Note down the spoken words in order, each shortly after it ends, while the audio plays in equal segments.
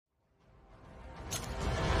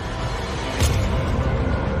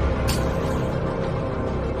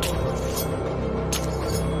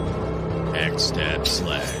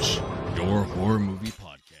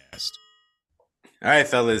All right,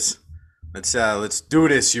 fellas, let's do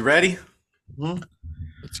this. You ready? Mhm.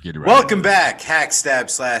 Let's get it right Welcome into it. back, Hack Stab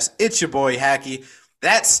Slash. It's your boy Hacky.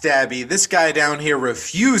 That's Stabby. This guy down here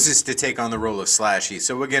refuses to take on the role of Slashy,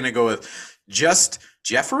 so we're gonna go with just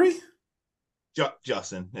Jeffrey.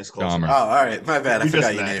 Justin is close Oh, Dahmer. enough. all right, my bad. I We just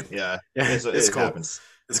forgot your met. name. Yeah, Yeah, it's it cool. happens.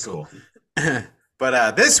 It's cool. cool.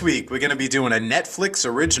 But this week we're gonna be doing a Netflix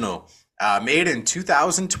original, made in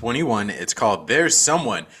 2021. It's called "There's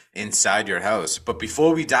Someone Inside Your House." But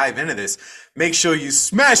before we dive into this, make sure you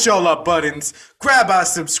smash all our buttons, grab our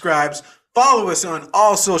subscribes, follow us on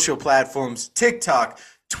all social platforms: TikTok,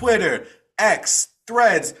 Twitter, X,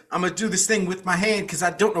 Threads. I'm gonna do this thing with my hand because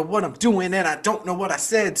I don't know what I'm doing and I don't know what I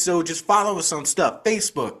said. So just follow us on stuff,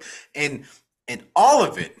 Facebook, and all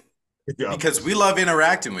of it Good job. because we love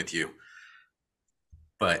interacting with you.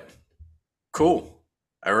 But cool.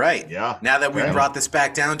 All right. Yeah. Now that we Yeah. brought this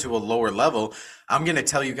back down to a lower level, I'm going to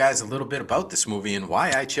tell you guys a little bit about this movie and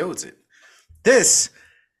why I chose it. This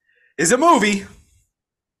is a movie.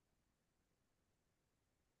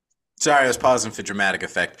 Sorry, I was pausing for dramatic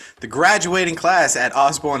effect. The graduating class at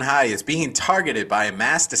Osborne High is being targeted by a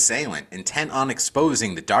masked assailant intent on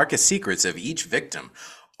exposing the darkest secrets of each victim.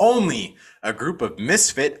 Only a group of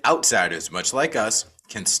misfit outsiders, much like us,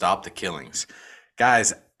 can stop the killings.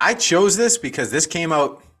 Guys, I chose this because this came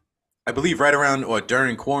out, I believe, right around or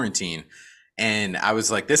during quarantine. And I was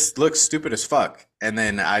like, this looks stupid as fuck. And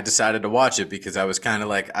then I decided to watch it because I was kind of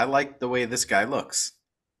like, I like the way this guy looks.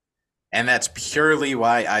 And that's purely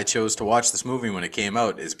why I chose to watch this movie when it came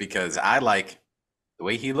out, is because I like the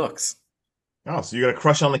way he looks. Oh, so you got a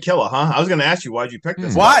crush on the killer, huh? I was going to ask you, why'd you pick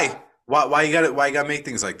this? Why? Why you gotta make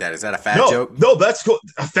things like that? Is that a fat joke? No, that's cool.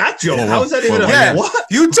 A fat joke. Whoa, How is that even whoa, a Yeah. what?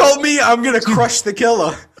 You told me I'm gonna crush the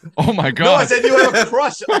killer. Oh my No, I god. said you have a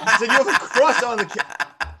crush. I said you have a crush on the killer.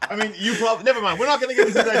 I mean, you probably never mind. We're not going to get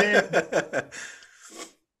into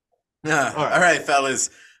that. All right, fellas.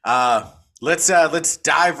 Let's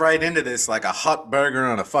dive right into this like a hot burger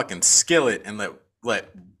on a fucking skillet and You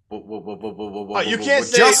can't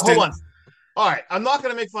say. Justin. Hold on. All right, I'm not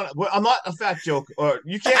gonna make fun of. I'm not a fat joke, or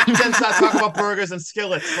you can't then start talking about burgers and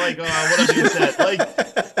skillets, like whatever you said.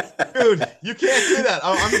 Like, dude, you can't do that.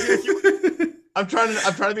 I'm trying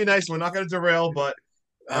to be nice. We're not gonna derail, but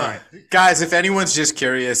all right. Guys, if anyone's just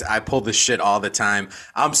curious, I pull this shit all the time.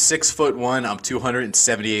 I'm 6'1", I'm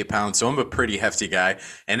 278 pounds, so I'm a pretty hefty guy.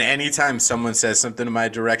 And anytime someone says something in my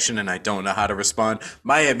direction and I don't know how to respond,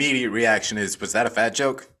 my immediate reaction is, was that a fat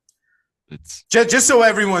joke? It's Just so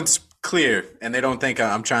everyone's clear and they don't think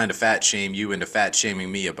I'm trying to fat shame you into fat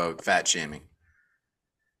shaming me about fat shaming.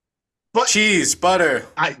 But Cheese, butter,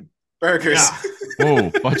 burgers. Yeah. whoa,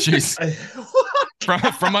 butt cheese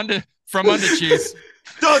from under cheese.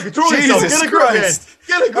 Doug, throw yourself. Jesus Get a grip, man. Christ.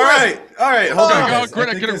 Get a grip. All right, hold Oh, on. go, guys. Greta,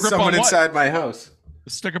 I think get a there's grip someone on what? inside my house. A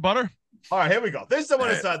stick of butter? All right, here we go. There's someone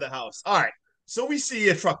All right. inside the house. All right. So we see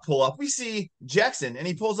a truck pull up. We see Jackson, and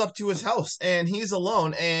he pulls up to his house, and he's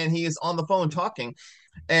alone, and he is on the phone talking.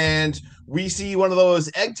 And we see one of those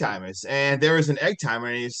egg timers, and there is an egg timer,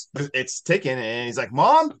 and it's ticking, and he's like,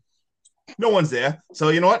 "Mom, no one's there." So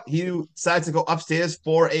you know what? He decides to go upstairs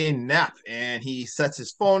for a nap, and he sets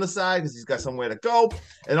his phone aside because he's got somewhere to go.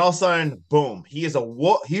 And all of a sudden, boom! He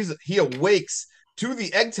awakes to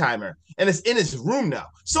the egg timer, and it's in his room now.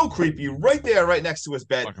 So creepy, right there, right next to his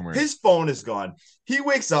bed. Fucking weird. His phone is gone. He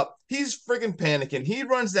wakes up. He's freaking panicking. He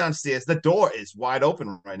runs downstairs. The door is wide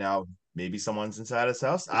open right now. Maybe someone's inside his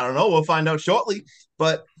house. I don't know. We'll find out shortly.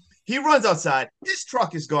 But he runs outside. His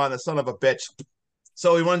truck is gone. The son of a bitch.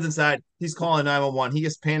 So he runs inside. He's calling 911. He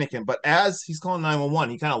is panicking. But as he's calling 911,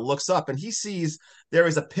 he kind of looks up and he sees there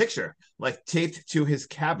is a picture like taped to his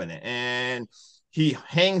cabinet. And he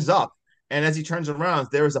hangs up. And as he turns around,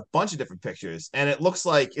 there is a bunch of different pictures. And it looks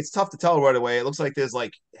like it's tough to tell right away. It looks like there's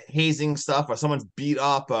like hazing stuff or someone's beat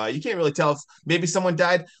up. You can't really tell if maybe someone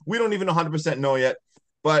died. We don't even 100% know yet.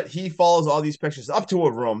 But he follows all these pictures up to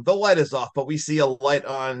a room. The light is off, but we see a light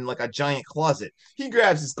on like a giant closet. He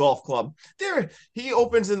grabs his golf club. There, he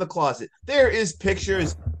opens in the closet. There is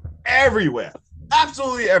pictures everywhere,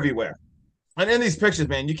 absolutely everywhere. And in these pictures,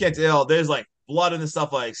 man, you can't tell. There's like blood and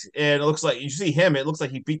stuff, like, and it looks like you see him. It looks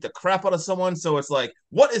like he beat the crap out of someone. So it's like,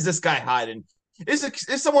 what is this guy hiding? Is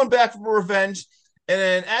someone back for revenge? And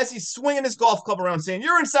then as he's swinging his golf club around, saying,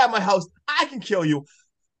 "You're inside my house. I can kill you,"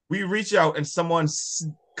 we reach out and someone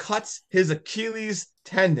cuts his Achilles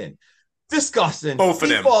tendon. Disgusting. Both of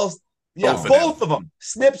he them. Falls. Yeah, Both of both of them.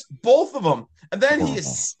 Snips both of them. And then he Horrible.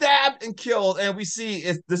 is stabbed and killed. And we see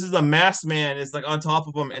this is a masked man is like on top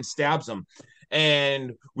of him and stabs him.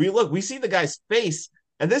 And we see the guy's face,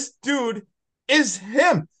 and this dude is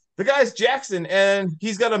him. The guy's Jackson, and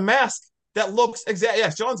he's got a mask that looks exactly. Yeah,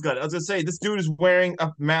 Sean's got it. I was gonna say this dude is wearing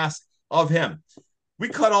a mask of him. We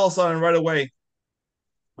cut all of a sudden right away.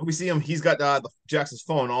 We see him. He's got Jackson's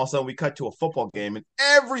phone. All of a sudden, we cut to a football game, and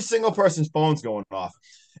every single person's phone's going off.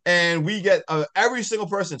 And we get every single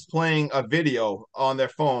person's playing a video on their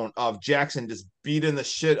phone of Jackson just beating the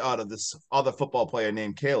shit out of this other football player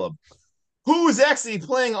named Caleb, who is actually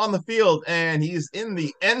playing on the field, and he's in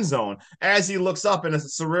the end zone. As he looks up, and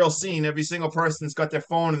it's a surreal scene. Every single person's got their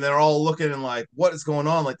phone, and they're all looking and like, what is going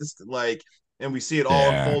on? Like this, like, and we see it all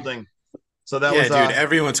unfolding. So that was, dude,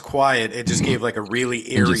 everyone's quiet. It just gave like a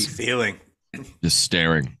really eerie feeling. Just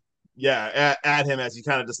staring. Yeah, at him as he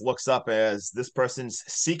kind of just looks up as this person's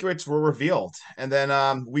secrets were revealed. And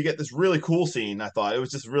then we get this really cool scene. I thought it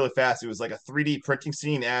was just really fast. It was like a 3D printing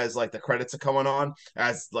scene as like the credits are coming on,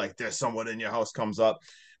 as like there's someone in your house comes up.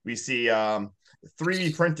 We see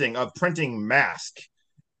 3D printing of printing mask,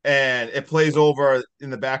 and it plays over in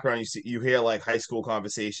the background. You hear like high school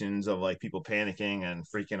conversations of like people panicking and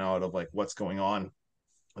freaking out of like what's going on.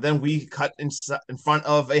 Then we cut in front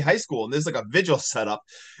of a high school, and there's like a vigil set up,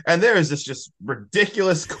 and there is this just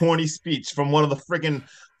ridiculous, corny speech from one of the freaking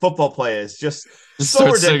football players, just so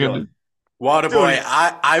ridiculous. Waterboy,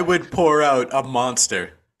 I would pour out a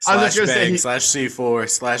monster slash bang slash C4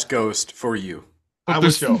 slash ghost for you.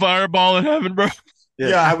 There's some fireball in heaven, bro.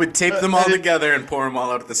 Yeah, I would tape them all together and pour them all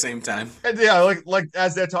out at the same time. And yeah, like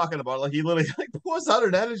as they're talking about it, like he literally like pours out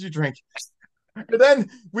an energy drink. And then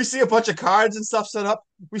we see a bunch of cards and stuff set up.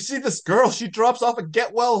 We see this girl. She drops off a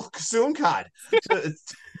get well soon card.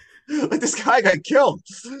 Like this guy got killed.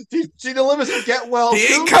 She delivers a get well. He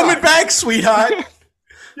ain't coming back, sweetheart.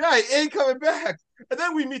 Yeah, he ain't coming back. And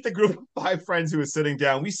then we meet the group of 5 friends who are sitting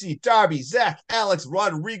down. We see Darby, Zach, Alex,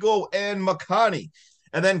 Rodrigo, and Makani.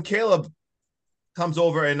 And then Caleb comes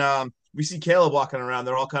over, and we see Caleb walking around.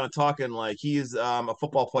 They're all kind of talking like he is a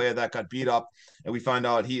football player that got beat up, and we find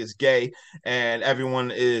out he is gay, and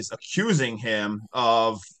everyone is accusing him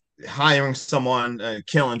of hiring someone,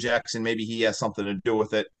 killing Jackson. Maybe he has something to do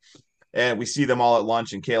with it. And we see them all at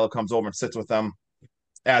lunch, and Caleb comes over and sits with them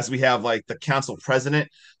as we have like the council president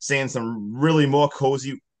saying some really more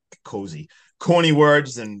corny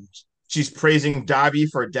words, and she's praising Darby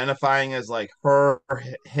for identifying as like her,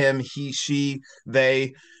 him, he, she,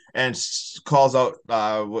 they, and calls out,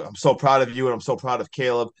 I'm so proud of you, and I'm so proud of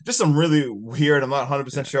Caleb. Just some really weird, I'm not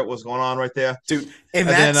 100% sure what was going on right there. Dude, in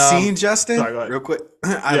that scene, Justin, real quick,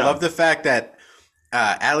 I love the fact that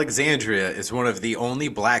Alexandria is one of the only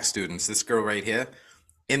black students, this girl right here,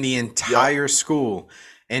 in the entire school.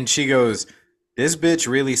 And she goes, this bitch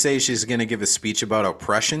really says she's going to give a speech about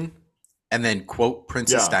oppression and then quote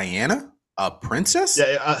Princess Diana? A princess?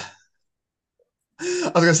 Yeah,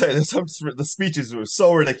 I was gonna say the speeches were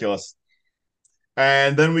so ridiculous,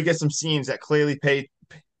 and then we get some scenes that clearly pay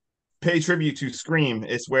tribute to Scream.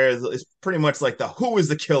 It's where it's pretty much like the who is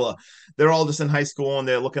the killer. They're all just in high school and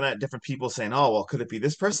they're looking at different people saying, "Oh, well, could it be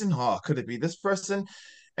this person? Oh, could it be this person?"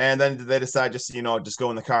 And then they decide just just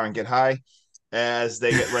go in the car and get high. As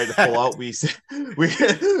they get ready to pull out, we see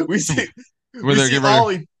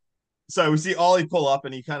Ollie. So we see Ollie pull up,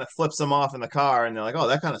 and he kind of flips him off in the car, and they're like, "Oh,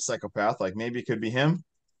 that kind of psychopath. Like maybe it could be him."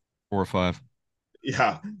 4 or 5.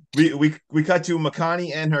 Yeah, we cut to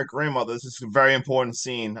Makani and her grandmother. This is a very important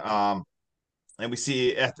scene. And we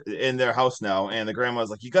see in their house now, and the grandma's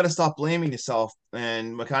like, "You got to stop blaming yourself."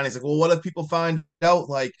 And Makani's like, "Well, what if people find out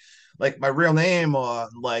like my real name or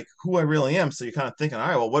like who I really am?" So you're kind of thinking, all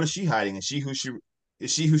right, well, what is she hiding? Is she who she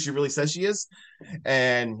really says she is?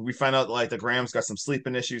 And we find out like the Graham's got some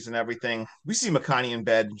sleeping issues and everything. We see Makani in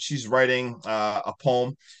bed. She's writing a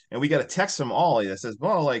poem, and we get a text from Ollie that says,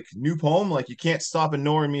 "Well, like new poem, like you can't stop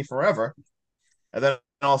ignoring me forever." And then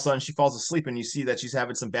all of a sudden she falls asleep, and you see that she's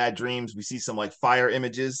having some bad dreams. We see some like fire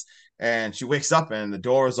images, and she wakes up and the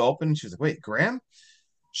door is open. She's like, "Wait, Graham?"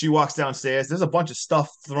 She walks downstairs. There's a bunch of stuff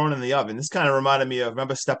thrown in the oven. This kind of reminded me of,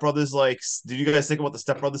 remember Step Brothers? Like, did you guys think about the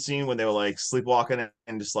Step Brothers scene when they were like sleepwalking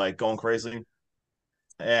and just like going crazy?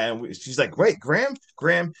 And she's like, "Wait, Graham."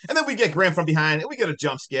 And then we get Graham from behind, and we get a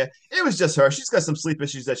jump scare. It was just her. She's got some sleep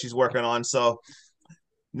issues that she's working on. So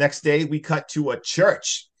next day, we cut to a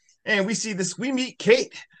church, and we see this. We meet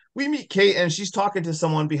Kate. And she's talking to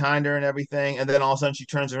someone behind her and everything. And then all of a sudden, she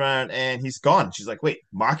turns around, and he's gone. She's like, "Wait,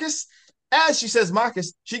 Marcus?" As she says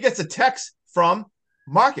Marcus, she gets a text from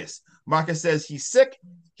Marcus. Marcus says he's sick.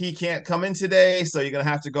 He can't come in today, so you're going to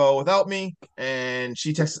have to go without me. And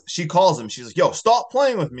she calls him. She's like, "Yo, stop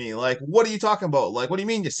playing with me. Like, what are you talking about? Like, what do you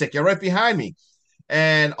mean you're sick? You're right behind me."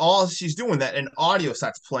 And all she's doing that, an audio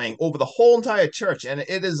starts playing over the whole entire church. And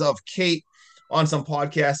it is of Kate on some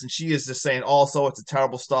podcast, and she is just saying all sorts of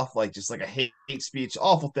terrible stuff, like just like a hate speech,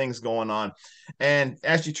 awful things going on. And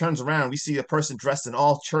as she turns around, we see a person dressed in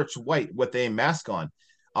all church white with a mask on,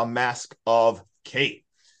 a mask of Kate.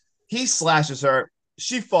 He slashes her.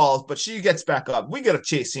 She falls, but she gets back up. We get a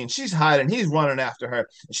chase scene. She's hiding. He's running after her.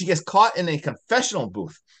 She gets caught in a confessional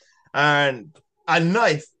booth, and a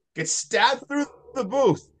knife gets stabbed through the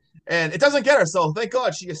booth, and it doesn't get her. So thank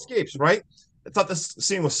God she escapes. Right? I thought this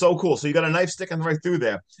scene was so cool. So you got a knife sticking right through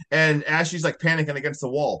there, and as she's like panicking against the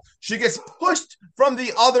wall, she gets pushed from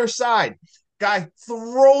the other side. Guy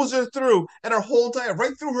throws her through, and her whole entire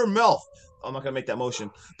right through her mouth. I'm not gonna make that motion,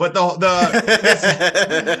 but I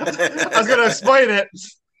was gonna explain it.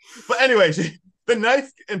 But anyway, the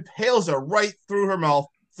knife impales her right through her mouth,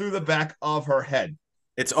 through the back of her head.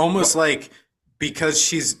 It's almost like because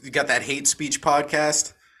she's got that hate speech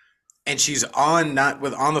podcast, and she's on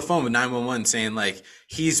the phone with 911 saying like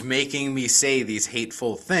he's making me say these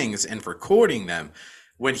hateful things and recording them.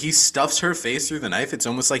 When he stuffs her face through the knife, it's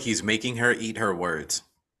almost like he's making her eat her words.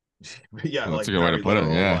 Yeah, Well, that's a good way to put it.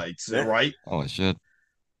 Yeah. Right. Holy shit.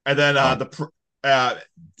 And then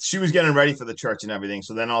she was getting ready for the church and everything.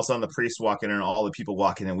 So then all of a sudden the priest walking in and all the people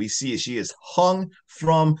walking in, we see she is hung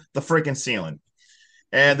from the freaking ceiling.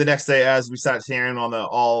 And the next day, as we start hearing on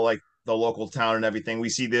the local town and everything, we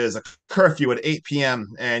see there's a curfew at 8 p.m.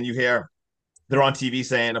 and you hear they're on TV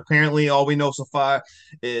saying apparently all we know so far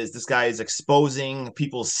is this guy is exposing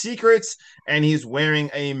people's secrets and he's wearing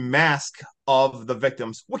a mask of the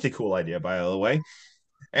victims. Wicked cool idea, by the way.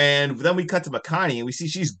 And then we cut to Makani and we see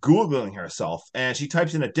she's Googling herself and she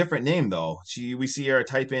types in a different name though. We see her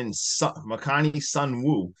type in Makani Sun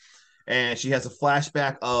Woo, and she has a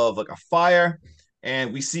flashback of like a fire.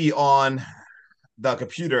 And we see on the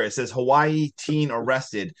computer it says Hawaii teen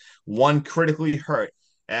arrested, one critically hurt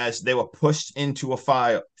as they were pushed into a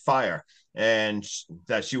fire and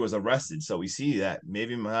that she was arrested. So we see that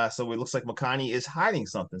maybe so it looks like Makani is hiding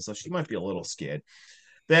something, so she might be a little scared.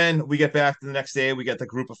 Then we get back to the next day. We get the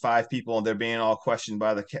group of 5 people, and they're being all questioned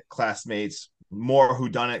by the classmates. More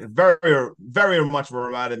whodunit. Very, very much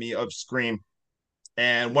reminded me of Scream.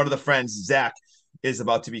 And one of the friends, Zach, is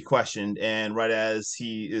about to be questioned. And right as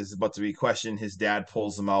he is about to be questioned, his dad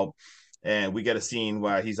pulls him out. And we get a scene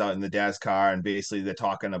where he's out in the dad's car, and basically they're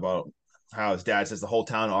talking about how his dad says the whole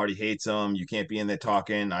town already hates him. You can't be in there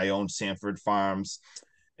talking. I own Sanford Farms.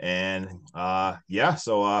 And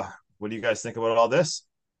so what do you guys think about all this?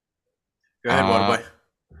 Go ahead, Waterboy.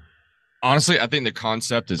 Honestly, I think the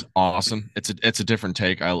concept is awesome. It's a different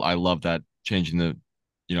take. I love that, changing the,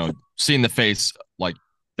 seeing the face like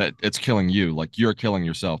that it's killing you, like you're killing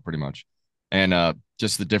yourself pretty much. And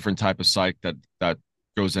just the different type of psych that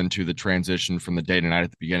goes into the transition from the day to night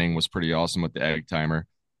at the beginning was pretty awesome with the egg timer.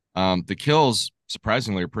 The kills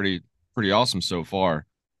surprisingly are pretty awesome so far.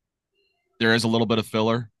 There is a little bit of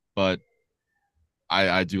filler, but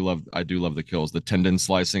I do love the kills. The tendon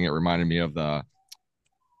slicing, it reminded me of the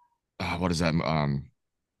what is that?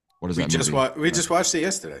 What is that? We just watched it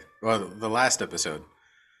yesterday. Well, the last episode.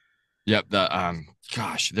 Yep.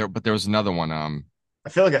 But there was another one. I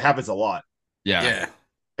feel like it happens a lot. Yeah.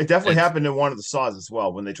 It definitely happened in one of the Saws as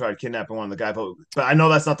well when they tried kidnapping one of the guys. But I know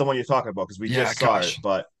that's not the one you're talking about because we just saw it.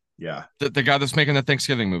 But yeah, the guy that's making the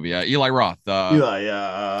Thanksgiving movie, Eli Roth.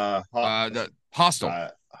 Hostel.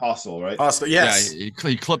 Hostel, right? Hostel, yes. Yeah,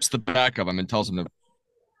 he clips the back of him and tells him to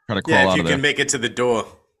try to crawl out of there. Yeah, if you can make it to the door.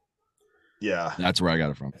 Yeah. That's where I got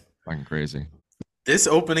it from. Fucking crazy. This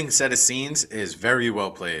opening set of scenes is very well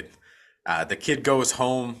played. The kid goes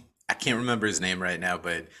home. I can't remember his name right now,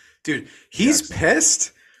 but dude, he's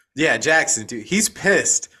pissed. Yeah, Jackson, dude. He's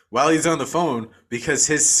pissed while he's on the phone because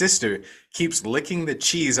his sister keeps licking the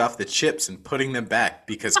cheese off the chips and putting them back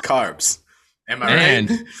because carbs. Am I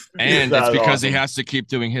right? And it's because he has to keep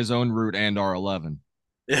doing his own route and R11.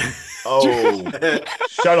 Oh,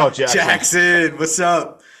 shout out Jackson. Jackson, what's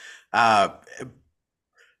up?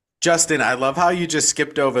 Justin, I love how you just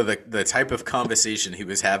skipped over the type of conversation he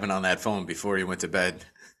was having on that phone before he went to bed.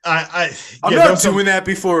 I'm not doing that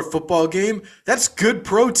before a football game. That's good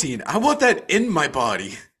protein. I want that in my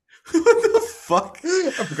body. What the fuck? I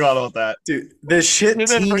forgot about that. Dude, the shit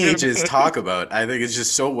teenagers talk about, I think it's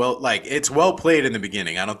just so well, like, it's well played in the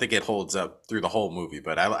beginning. I don't think it holds up through the whole movie,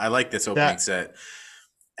 but I like this opening set.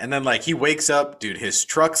 And then, like, he wakes up, dude, his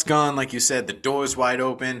truck's gone, like you said, the door's wide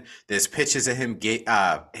open. There's pictures of him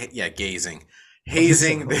hazing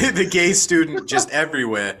the gay student just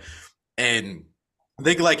everywhere. And I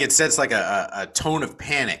think, like, it sets, like, a tone of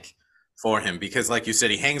panic for him because, like you said,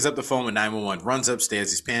 he hangs up the phone with 911, runs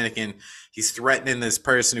upstairs, he's panicking, he's threatening this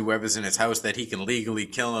person, whoever's in his house, that he can legally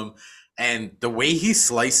kill him. And the way he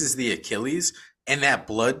slices the Achilles and that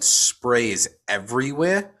blood sprays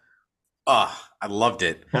everywhere. Oh, I loved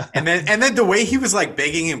it. And then the way he was like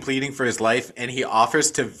begging and pleading for his life, and he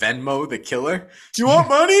offers to Venmo the killer. You want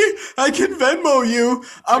money? I can Venmo you.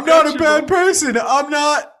 I'm not a bad person. I'm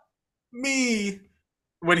not me.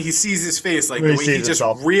 When he sees his face, like When the he way sees he just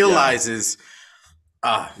himself, realizes.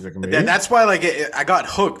 He's like, "Me?" That's why like I got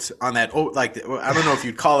hooked on that. Oh, like I don't know if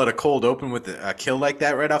you'd call it a cold open with a kill like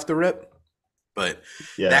that right off the rip, but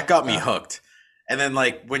Yeah. that got me hooked. And then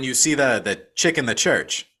like when you see the chick in the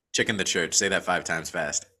church, chick in the church, say that 5 times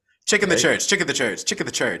fast. Chick in the Okay. church, chick in the church, chick in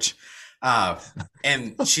the church.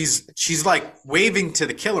 And she's like waving to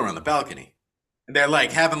the killer on the balcony. And they're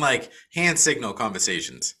like having like hand signal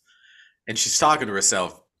conversations. And she's talking to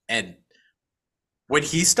herself. And when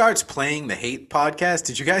he starts playing the hate podcast,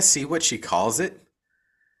 did you guys see what she calls it?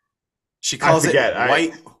 She calls it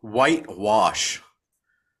forget. whitewash.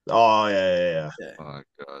 Oh yeah. Oh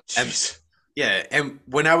God. Jeez. Yeah, and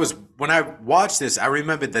when I watched this, I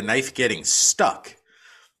remembered the knife getting stuck.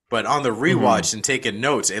 But on the rewatch and taking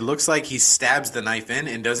notes, it looks like he stabs the knife in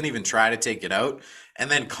and doesn't even try to take it out,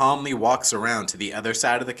 and then calmly walks around to the other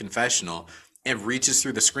side of the confessional and reaches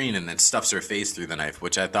through the screen and then stuffs her face through the knife,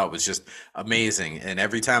 which I thought was just amazing. And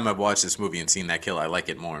every time I've watched this movie and seen that kill, I like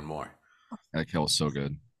it more and more. That kill is so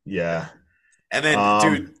good. Yeah. And then,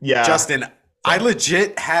 dude, yeah. Justin, I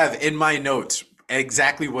legit have in my notes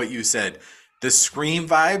exactly what you said. The Scream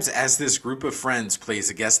vibes as this group of friends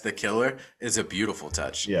plays against the killer is a beautiful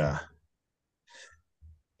touch. Yeah.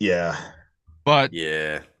 But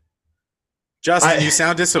Yeah. Justin, you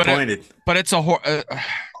sound disappointed. but it's a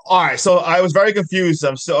All right, so I was very confused.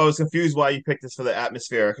 I was confused why you picked this for the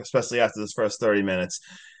atmospheric, especially after this first 30 minutes.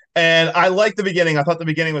 And I liked the beginning. I thought the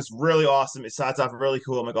beginning was really awesome. It starts off really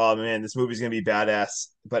cool. I'm like, oh man, this movie's gonna be badass.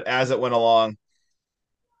 But as it went along,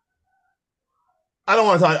 I don't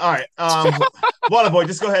want to talk. All right, Waterboy,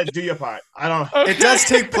 just go ahead and do your part. I don't. It does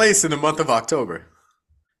take place in the month of October.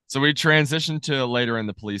 So we transition to later in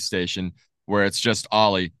the police station where it's just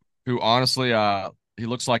Ollie, who honestly, he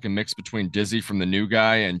looks like a mix between Dizzy from The New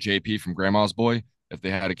Guy and JP from Grandma's Boy if they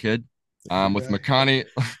had a kid. With McConaughey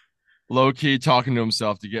low key talking to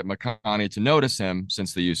himself to get McConaughey to notice him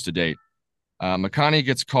since they used to date. McConaughey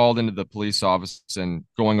gets called into the police office and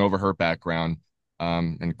going over her background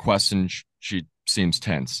and questioned. She seems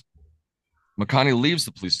tense. McConaughey leaves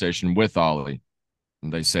the police station with Ollie,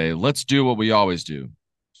 and they say, "Let's do what we always do: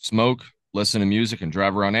 smoke, listen to music, and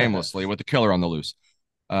drive around aimlessly with the killer on the loose."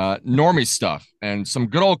 Normie stuff and some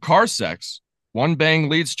good old car sex. One bang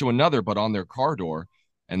leads to another, but on their car door,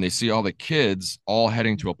 and they see all the kids all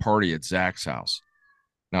heading to a party at Zach's house.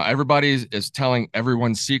 Now, everybody is telling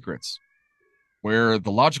everyone's secrets. Where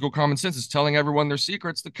the logical common sense is telling everyone their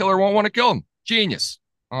secrets, the killer won't want to kill them. Genius,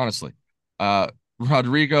 honestly.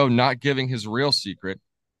 Rodrigo not giving his real secret,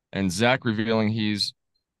 and Zach revealing he's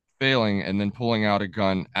failing and then pulling out a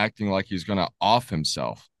gun, acting like he's going to off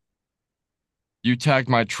himself. You tagged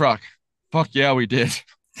my truck. Fuck yeah, we did.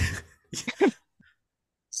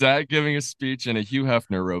 Zach giving a speech in a Hugh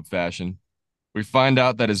Hefner robe fashion. We find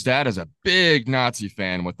out that his dad is a big Nazi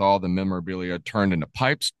fan with all the memorabilia turned into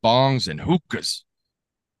pipes, bongs, and hookahs.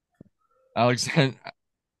 Alex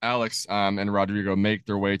and Rodrigo make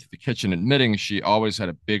their way to the kitchen, admitting she always had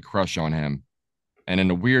a big crush on him. And in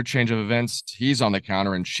a weird change of events, he's on the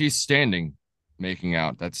counter and she's standing, making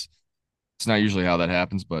out. It's not usually how that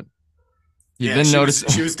happens, but he then noticed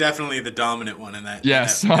she was definitely the dominant one in that.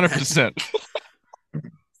 Yes, 100%.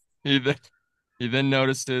 He then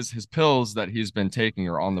notices his pills that he's been taking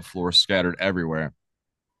are on the floor, scattered everywhere.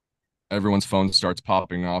 Everyone's phone starts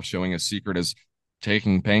popping off, showing his secret is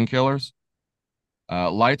taking painkillers.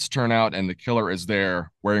 Lights turn out, and the killer is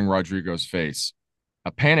there, wearing Rodrigo's face.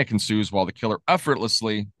 A panic ensues while the killer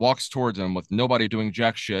effortlessly walks towards him with nobody doing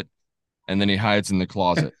jack shit, and then he hides in the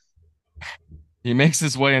closet. He makes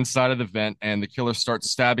his way inside of the vent, and the killer starts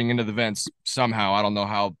stabbing into the vents somehow. I don't know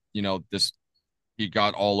how, he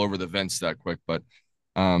got all over the vents that quick, but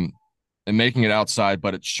and making it outside,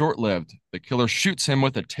 but it's short-lived. The killer shoots him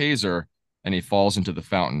with a taser, and he falls into the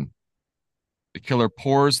fountain. The killer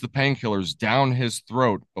pours the painkillers down his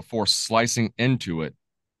throat before slicing into it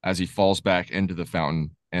as he falls back into the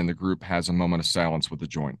fountain, and the group has a moment of silence with the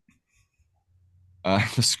joint.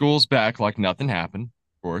 The school's back like nothing happened,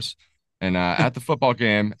 of course. And at the football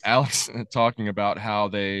game, Alex talking about how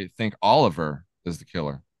they think Oliver is the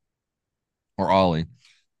killer. Or Ollie.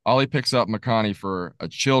 Ollie picks up McConaughey for a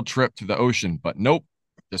chill trip to the ocean, but nope,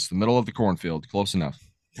 just the middle of the cornfield. Close enough.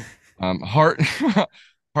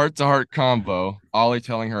 Heart-to-heart convo, Ollie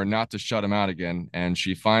telling her not to shut him out again, and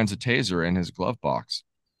she finds a taser in his glove box.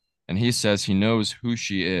 and he says he knows who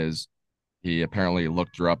she is. He apparently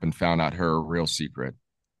looked her up and found out her real secret.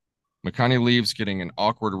 Makani leaves, getting an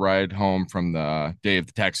awkward ride home from the Dave,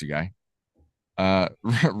 the taxi guy.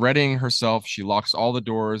 Readying herself, she locks all the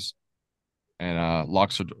doors and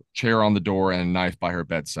locks her chair on the door and a knife by her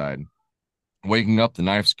bedside. Waking up, the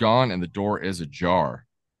knife's gone and the door is ajar.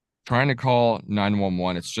 Trying to call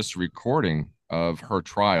 911, it's just a recording of her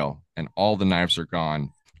trial and all the knives are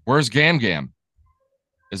gone. Where's Gam Gam?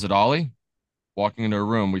 Is it Ollie? Walking into a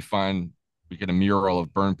room, we get a mural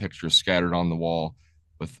of burned pictures scattered on the wall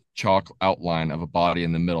with chalk outline of a body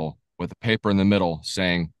in the middle with a paper in the middle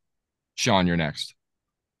saying, Sean, you're next.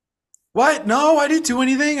 What? No, I didn't do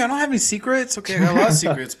anything. I don't have any secrets. Okay, I got a lot of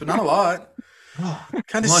secrets, but not a lot. What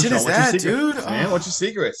kind of Come on, shit Sean, is what's your that, secret, dude? man? What's your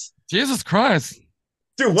secrets? Jesus Christ.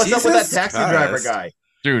 Dude, what's up with that Jesus taxi Christ. driver guy?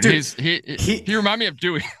 Dude, Dude, he remind me of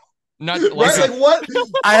Dewey. Not Right? like Like what?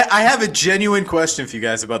 I have a genuine question for you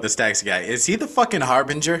guys about this taxi guy. Is he the fucking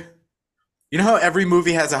harbinger? You know how every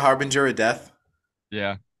movie has a harbinger of death?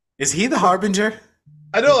 yeah. Is he the harbinger?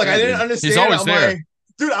 I know, like Yeah, I didn't dude. understand. He's always I'm there. like,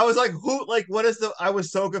 dude, I was like, who? Like, what is the? I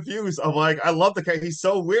was so confused. I'm like, I love the guy. He's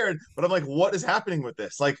so weird, but I'm like, what is happening with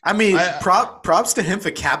this? Like, I mean, I- props to him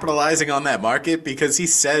for capitalizing on that market because he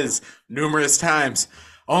says numerous times,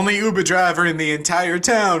 only Uber driver in the entire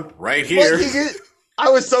town, right here. like, I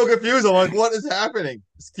was so confused. I'm like, what is happening?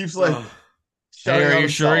 Just keeps like, Ugh. Hey, shouting are out you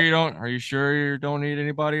sure himself. you don't? Are you sure you don't need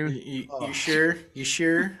anybody? You sure? You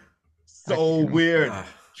sure? So weird. Ugh.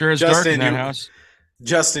 Sure, it's dark Justin, in that you- house.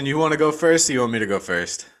 Justin, you want to go first or you want me to go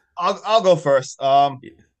first? I'll go first. Hold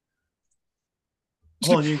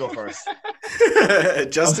on, you can go first.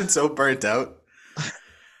 Justin's so burnt out.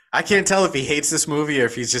 I can't tell if he hates this movie or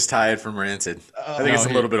if he's just tired from Rancid. I think Uh, it's a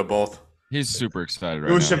he- little bit of both. He's super excited it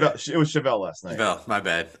right was now. Chevelle. It was Chevelle last night. Well, my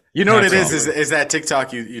bad. You know what it That's is all. is that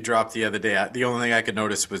TikTok you dropped the other day. The only thing I could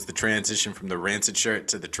notice was the transition from the Rancid shirt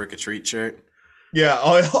to the Trick or Treat shirt. Yeah.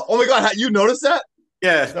 Oh my God, you noticed that?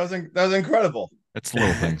 Yeah. That was incredible. It's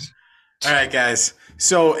little things. All right, guys.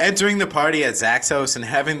 So entering the party at Zach's house and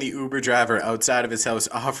having the Uber driver outside of his house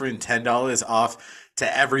offering $10 off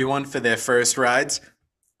to everyone for their first rides.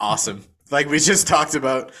 Awesome. Like we just talked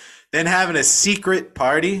about. Then having a secret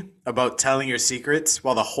party about telling your secrets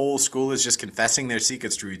while the whole school is just confessing their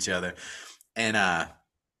secrets to each other. And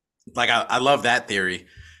like I love that theory.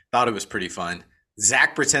 Thought it was pretty fun.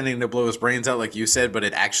 Zach pretending to blow his brains out like you said, but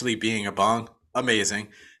it actually being a bong. Amazing.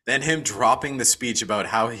 Then him dropping the speech about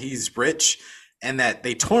how he's rich and that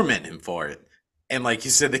they torment him for it. And like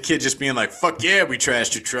you said, the kid just being like, fuck yeah, we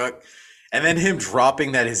trashed your truck. And then him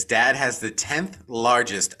dropping that his dad has the 10th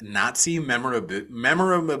largest Nazi memorabilia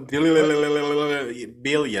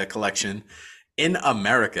collection in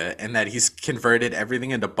America and that he's converted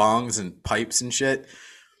everything into bongs and pipes and shit.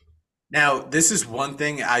 Now, this is one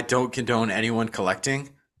thing I don't condone anyone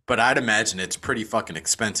collecting, but I'd imagine it's pretty fucking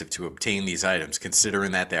expensive to obtain these items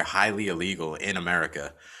considering that they're highly illegal in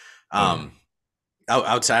America.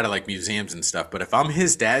 Outside of like museums and stuff. But if I'm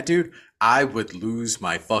his dad, dude, I would lose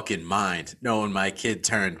my fucking mind knowing my kid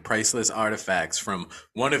turned priceless artifacts from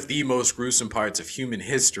one of the most gruesome parts of human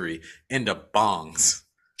history into bongs.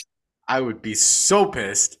 I would be so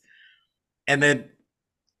pissed. And then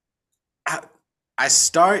I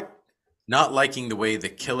start not liking the way the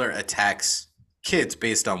killer attacks kids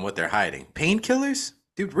based on what they're hiding. Painkillers?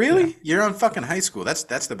 Dude, really? Yeah. You're on fucking high school. That's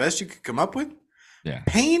the best you could come up with? Yeah.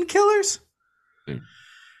 Painkillers? Dude.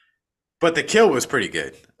 But the kill was pretty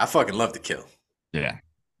good. I fucking love the kill. Yeah.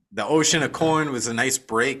 The ocean of corn was a nice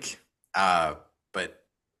break. But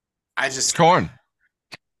I It's just corn.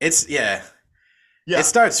 it's Yeah. it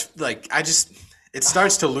starts like it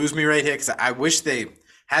starts to lose me right here because I wish they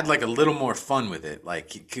had like a little more fun with it.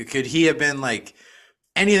 Like could he have been like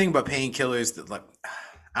anything but painkillers that like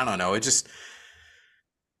I don't know. It just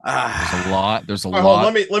There's a lot. There's a All right, hold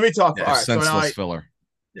on, lot let me talk. Yeah, All of right, so now senseless filler.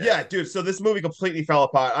 yeah, dude. So this movie completely fell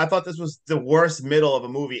apart. I thought this was the worst middle of a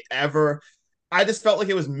movie ever. I just felt like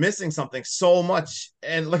it was missing something so much,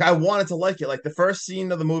 and like I wanted to like it. Like the first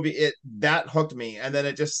scene of the movie, it that hooked me, and then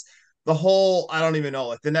it just the whole I don't even know.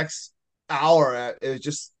 Like the next hour, it was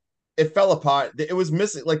just it fell apart. It was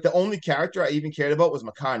missing. Like the only character I even cared about was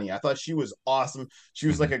Makani. I thought she was awesome. She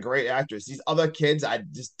was like a great actress. These other kids, I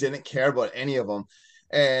just didn't care about any of them.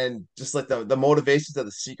 And just like the motivations of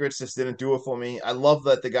the secrets just didn't do it for me. I love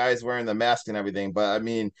that the guy's wearing the mask and everything, but I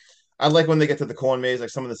mean, I like when they get to the corn maze, like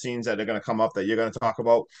some of the scenes that are going to come up that you're going to talk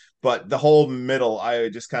about. But the whole middle, I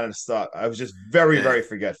just kind of thought I was just very, Yeah. very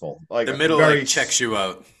forgetful. Like the middle very like checks you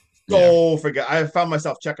out. so forget. I found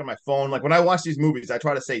myself checking my phone. Like when I watch these movies, I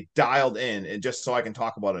try to stay dialed in and just so I can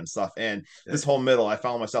talk about it and stuff. And this whole middle, I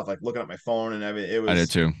found myself like looking at my phone and everything. It I did was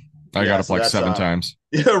too. I got Yeah, up so like that's 7 times.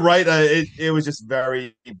 yeah, right. It was just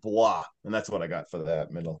very blah, and that's what I got for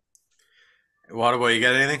that middle. Waterboy, you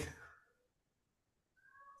got anything?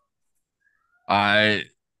 I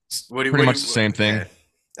What do you, pretty what do much the you, same yeah, thing.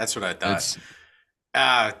 that's what I thought. It's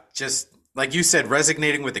Just like you said,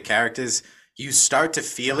 resonating with the characters. You start to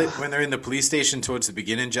feel it when they're in the police station towards the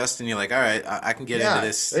beginning, Justin. You're like, all right, I can get into Yeah,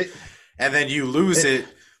 this. And then you lose it, it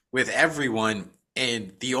with everyone.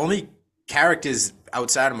 And the only characters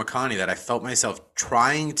outside of Makani that I felt myself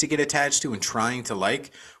trying to get attached to and trying to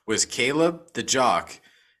like was Caleb, the jock,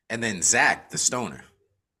 and then Zach, the stoner.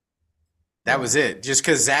 That yeah. was it. Just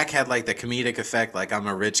because Zach had like the comedic effect, like I'm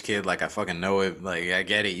a rich kid, like I fucking know it, like I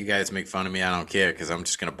get it. You guys make fun of me, I don't care because I'm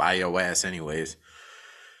just gonna buy your ass anyways.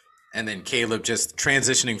 And then Caleb just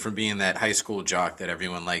transitioning from being that high school jock that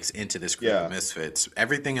everyone likes into this group of Yeah, misfits.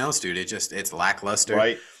 Everything else, dude, it's lackluster.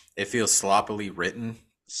 right. It feels sloppily written.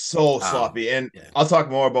 So Um, sloppy, and yeah. I'll talk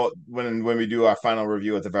more about when we do our final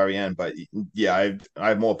review at the very end. But yeah, I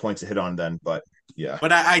have more points to hit on then. But yeah,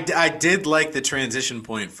 But I did like the transition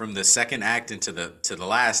point from the second act into the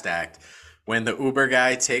last act when the Uber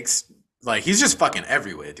guy takes like he's just fucking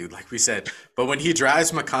everywhere, dude. Like we said, but when he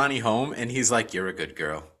drives Makani home and he's like, "You're a good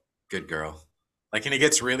girl," like, and it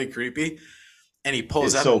gets really creepy. And he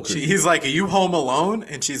pulls it's up so and creepy. he's like, "Are you home alone?"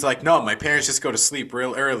 And she's like, "No, my parents just go to sleep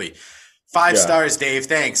real early." Five Yeah, stars, Dave.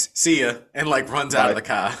 Thanks. See ya. And like runs out of bye. the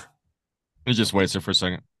car. it just waits there for a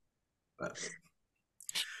second.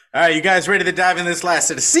 All right, you guys ready to dive in this last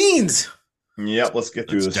set of scenes? Yep, let's get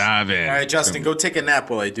through Let's this. dive in. All right, Justin, go take a nap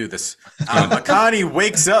while I do this. Makani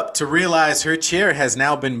wakes up to realize her chair has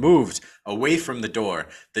now been moved away from the door.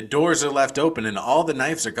 The doors are left open and all the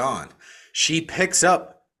knives are gone. She picks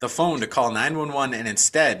up the phone to call 911 and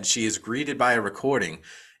instead she is greeted by a recording.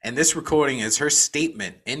 And this recording is her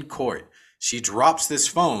statement in court. She drops this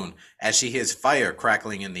phone as she hears fire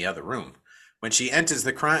crackling in the other room. When she enters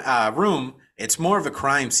the room, it's more of a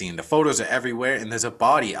crime scene. The photos are everywhere, and there's a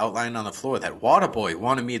body outlined on the floor that Waterboy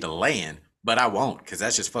wanted me to lay in, but I won't because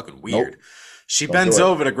that's just fucking weird. Nope, She don't bends do it.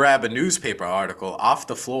 over to grab a newspaper article off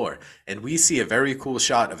the floor, and we see a very cool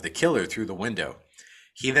shot of the killer through the window.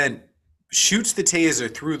 He then shoots the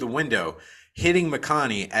taser through the window, hitting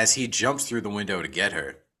Makani as he jumps through the window to get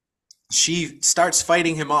her. She starts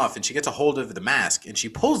fighting him off, and she gets a hold of the mask, and she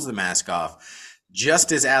pulls the mask off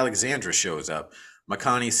just as Alexandra shows up.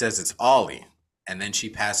 Makani says it's Ollie, and then she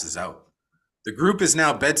passes out. The group is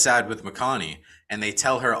now bedside with Makani, and they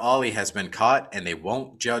tell her Ollie has been caught and they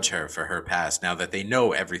won't judge her for her past now that they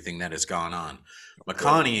know everything that has gone on.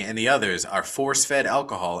 Makani and the others are force fed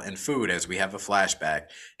alcohol and food as we have a flashback,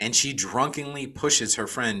 and she drunkenly pushes her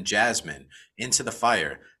friend Jasmine into the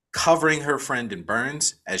fire, covering her friend in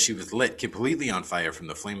burns as she was lit completely on fire from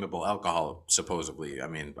the flammable alcohol, supposedly. I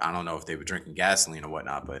mean, I don't know if they were drinking gasoline or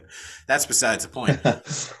whatnot, but that's besides the point.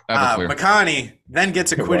 Ever clear. Makani then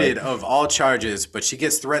gets acquitted Right. of all charges, but she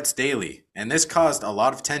gets threats daily. And this caused a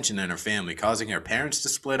lot of tension in her family, causing her parents to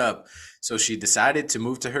split up. So she decided to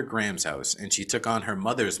move to her Graham's house, and she took on her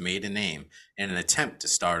mother's maiden name in an attempt to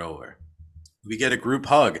start over. We get a group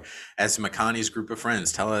hug as Makani's group of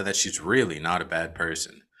friends tell her that she's really not a bad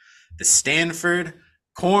person. The Stanford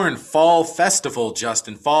Corn Fall Festival,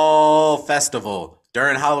 Justin, Fall Festival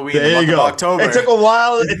during Halloween, the There month you of go. October. It took a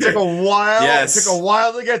while. It took a while. Yes. It took a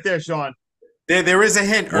while to get there, Sean. There is a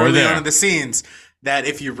hint We're early there. on in the scenes that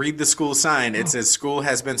if you read the school sign, it says school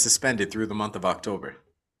has been suspended through the month of October.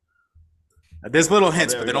 There's little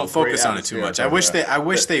hints, there but we they don't go. Great focus on it too atmosphere much. right there. I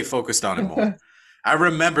wish they focused on it more. I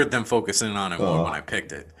remembered them focusing on it more when I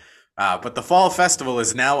picked it. But the fall festival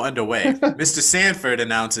is now underway. Mr. Sanford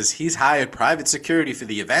announces he's hired private security for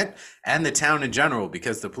the event and the town in general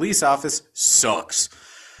because the police office sucks.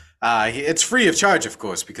 It's free of charge, of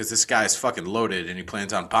course, because this guy's fucking loaded and he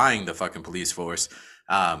plans on buying the fucking police force.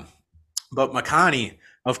 But Makani,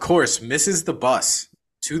 of course, misses the bus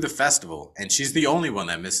to the festival, and she's the only one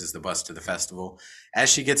that misses the bus to the festival, as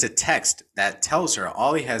she gets a text that tells her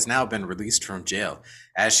Ollie has now been released from jail.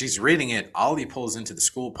 As she's reading it, Ollie pulls into the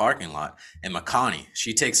school parking lot, and Makani,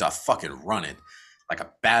 she takes off fucking running like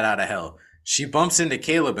a bat out of hell. She bumps into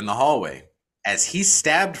Caleb in the hallway. As he's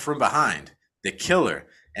stabbed from behind, the killer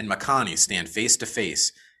and Makani stand face to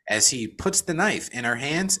face as he puts the knife in her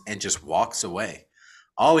hands and just walks away.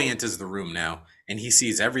 Ollie enters the room now, and he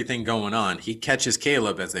sees everything going on. He catches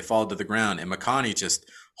Caleb as they fall to the ground, and Makani just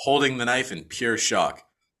holding the knife in pure shock.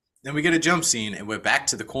 Then we get a jump scene, and we're back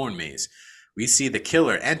to the corn maze. We see the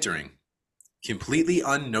killer entering, completely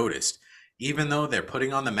unnoticed, even though they're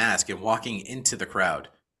putting on the mask and walking into the crowd.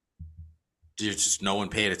 There's just no one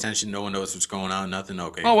paid attention. No one knows what's going on. Nothing.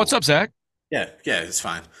 Okay. Oh, what's up, Zach? Yeah, it's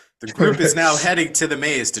fine. The group is now heading to the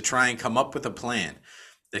maze to try and come up with a plan.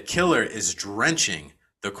 The killer is drenching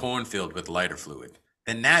the cornfield with lighter fluid.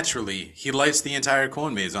 Then naturally, he lights the entire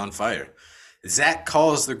corn maze on fire. Zach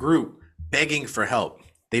calls the group, begging for help.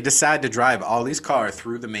 They decide to drive Ollie's car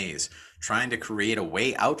through the maze, trying to create a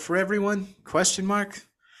way out for everyone? Question mark.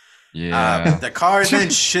 Yeah. The car then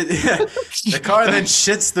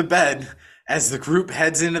shits the bed as the group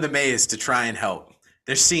heads into the maze to try and help.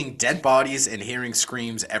 They're seeing dead bodies and hearing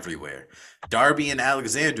screams everywhere. Darby and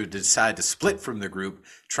Alexandra decide to split from the group,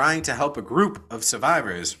 trying to help a group of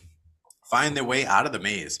survivors find their way out of the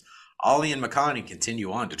maze. Ollie and McConaughey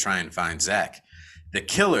continue on to try and find Zach. The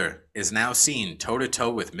killer is now seen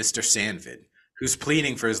toe-to-toe with Mr. Sanford, who's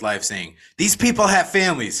pleading for his life, saying, "These people have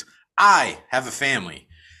families. I have a family."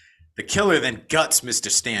 The killer then guts Mr.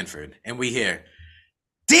 Stanford, and we hear,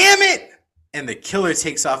 "Damn it!" And the killer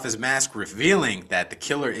takes off his mask, revealing that the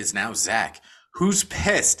killer is now Zach, who's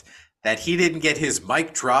pissed that he didn't get his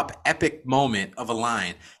mic drop epic moment of a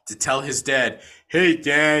line to tell his dad, "Hey,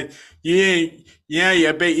 Dad,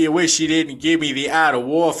 I bet you wish you didn't give me the Art of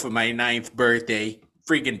War for my 9th birthday,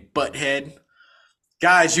 freaking butthead."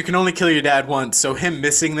 Guys, you can only kill your dad once, so him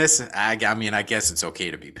missing this, I mean, I guess it's okay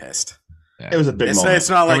to be pissed. It was a big moment. It's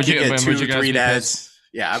not like Would you you- get would 2, you guys 3 be dads. pissed?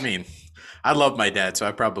 Yeah, I mean, I love my dad, so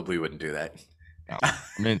I probably wouldn't do that. No. I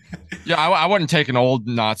mean, yeah, I wouldn't take an old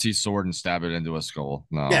Nazi sword and stab it into a skull.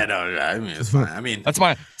 No. Yeah, no, I mean, it's fine. I mean, That's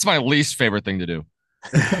my least favorite thing to do.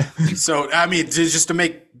 so, I mean, just to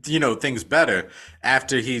make, things better,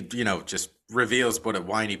 after he, just reveals what a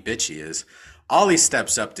whiny bitch he is, Ollie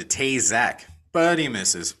steps up to tase Zach, but he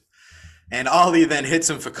misses. And Ollie then hits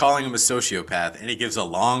him for calling him a sociopath, and he gives a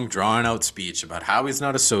long, drawn-out speech about how he's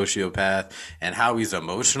not a sociopath and how he's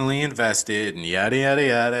emotionally invested and yada, yada,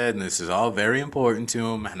 yada, and this is all very important to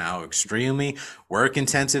him and how extremely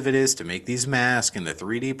work-intensive it is to make these masks, and the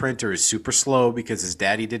 3D printer is super slow because his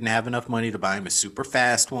daddy didn't have enough money to buy him a super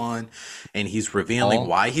fast one, and he's revealing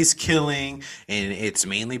why he's killing, and it's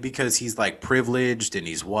mainly because he's, privileged, and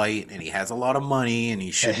he's white, and he has a lot of money, and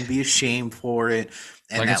he shouldn't be ashamed for it.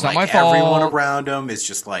 And It's that not my everyone fault. around him is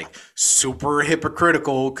just super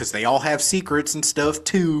hypocritical because they all have secrets and stuff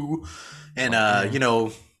too. And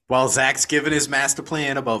while Zach's giving his master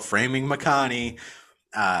plan about framing McConaughey,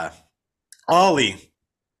 Ollie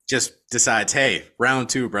just decides, "Hey, round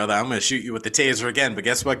 2, brother, I'm gonna shoot you with the taser again." But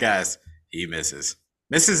guess what, guys? He misses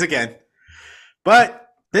again. But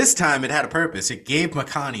this time it had a purpose. It gave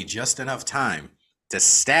McConaughey just enough time to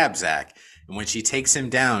stab Zach. And when she takes him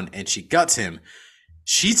down and she guts him,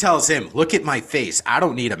 she tells him, "Look at my face. I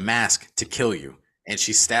don't need a mask to kill you." And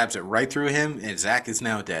she stabs it right through him, and Zach is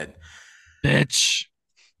now dead. Bitch.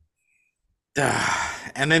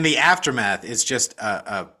 And then the aftermath is just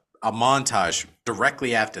a montage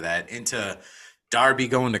directly after that into Darby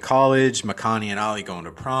going to college, McConaughey and Ollie going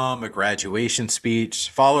to prom, a graduation speech,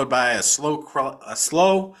 followed by a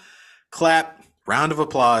slow clap, round of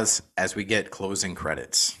applause as we get closing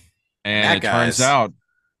credits. And That, it turns guys, out,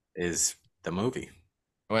 is the movie.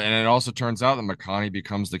 and it also turns out that McConaughey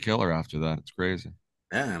becomes the killer after that. It's crazy.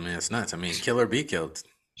 Yeah, I mean, it's nuts. I mean, kill or be killed.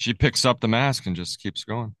 She picks up the mask and just keeps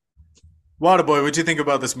going. Waterboy, what'd you think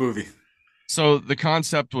about this movie? So the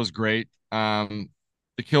concept was great. The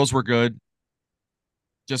kills were good.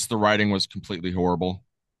 Just the writing was completely horrible.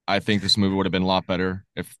 I think this movie would have been a lot better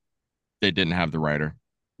if they didn't have the writer.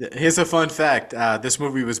 Here's a fun fact. This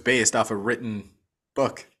movie was based off a written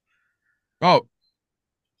book. Oh,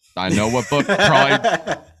 I know what book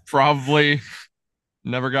probably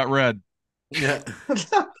never got read. Yeah.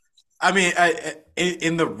 I mean,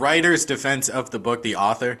 in the writer's defense of the book, the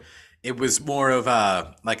author, it was more of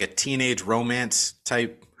a teenage romance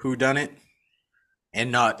type whodunit,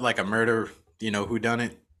 and not like a murder,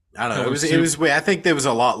 whodunit. I don't know. It was weird. I think there was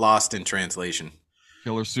a lot lost in translation.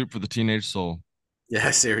 Killer Soup for the Teenage Soul. Yeah,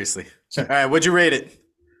 seriously. All right, what'd you rate it?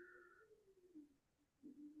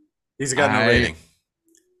 He's got no rating.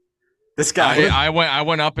 This guy. I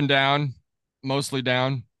went up and down, mostly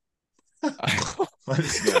down. I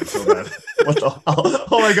just got so bad. What the hell?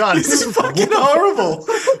 Oh my god. This is fucking horrible.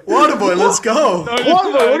 Waterboy, let's go.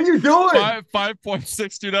 Waterboy, what are you doing?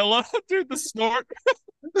 5.6, dude. I love it, dude. The snort.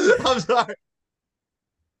 I'm sorry.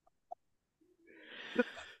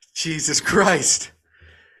 Jesus Christ.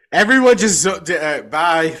 Everyone just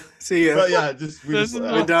bye. See ya. But yeah,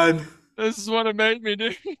 we're done. This is what it made me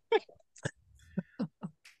do.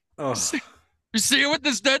 Oh. You see what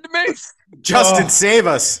this did to me? Justin, save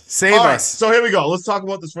us. Save All right, us. so here we go. Let's talk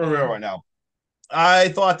about this for real right now. I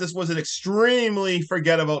thought this was an extremely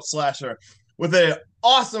forget about slasher with an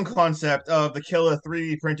awesome concept of the killer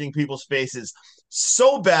 3D printing people's faces,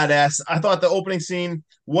 so badass. I thought the opening scene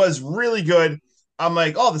was really good. I'm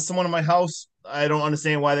like, oh, there's someone in my house. I don't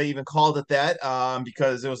understand why they even called it that.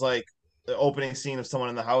 Because it was like the opening scene of someone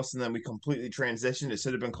in the house, and then we completely transitioned. It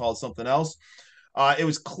should have been called something else. It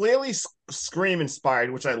was clearly Scream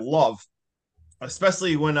inspired, which I love,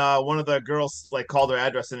 especially when one of the girls like called her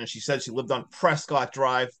address in and she said she lived on Prescott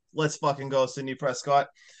Drive. Let's fucking go, Sidney Prescott.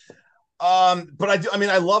 But I mean,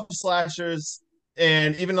 I love slashers,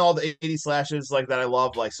 and even all the 80s slashers like that I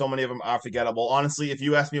love, like so many of them are forgettable. Honestly, if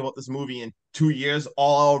you ask me about this movie in 2 years,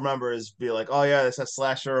 all I'll remember is be like, oh yeah, this a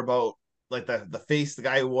slasher about like the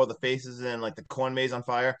guy who wore the faces and like the corn maze on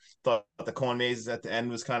fire. Thought the corn maze at the end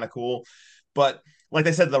was kind of cool. But like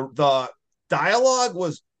I said, the dialogue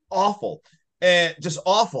was awful and just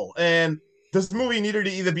awful. And this movie needed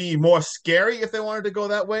to either be more scary if they wanted to go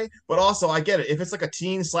that way, but also I get it. If it's like a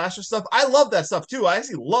teen slasher stuff, I love that stuff too. I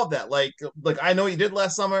actually love that. Like I know you did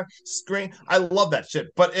last summer, Scream. I love that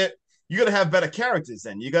shit. But you got to have better characters.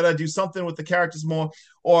 Then you got to do something with the characters more,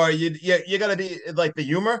 or you got to be like the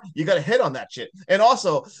humor. You got to hit on that shit. And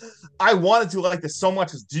also, I wanted to like this so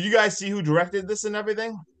much. Did you guys see who directed this and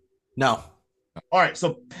everything? No. All right,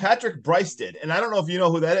 so Patrick Bryce did, and I don't know if you know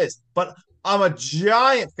who that is, but I'm a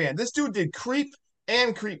giant fan. This dude did Creep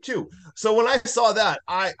and Creep 2. So when I saw that,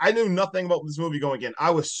 I knew nothing about this movie going in.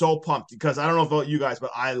 I was so pumped because I don't know about you guys,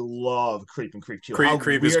 but I love Creep and Creep 2.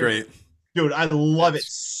 Creep is great. Dude, I love it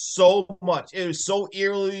so much. It was so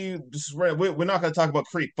eerily. We're not going to talk about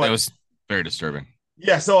Creep, but it was very disturbing.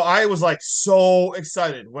 Yeah, so I was like so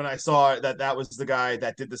excited when I saw that was the guy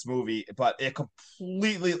that did this movie, but it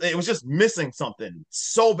was just missing something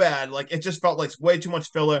so bad. Like it just felt like way too much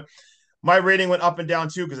filler. My rating went up and down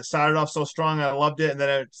too because it started off so strong and I loved it, and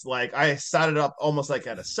then it's like I started up almost like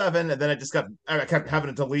at a 7, and then I kept having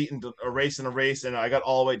to delete and erase, and I got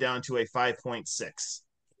all the way down to a 5.6.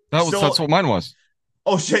 That's what mine was.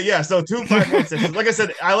 Oh shit, yeah. So 5.6. Like I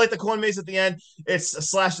said, I like the corn maze at the end. It's a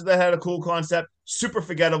slasher that had a cool concept, super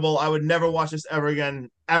forgettable. I would never watch this ever again,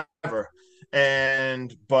 ever.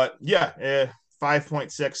 But yeah,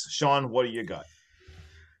 5.6. Sean, what do you got?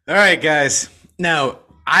 All right, guys. Now,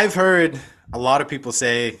 I've heard a lot of people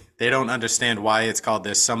say they don't understand why it's called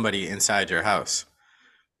There's Somebody Inside Your House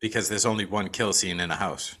because there's only one kill scene in a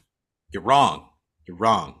house. You're wrong. You're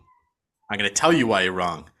wrong. I'm going to tell you why you're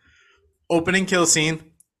wrong. Opening kill scene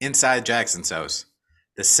inside Jackson's house.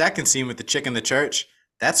 The second scene with the chick in the church,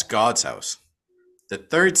 that's God's house. The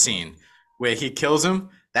third scene where he kills him,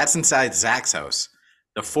 that's inside Zach's house.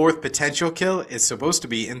 The fourth potential kill is supposed to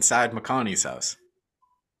be inside McConaughey's house.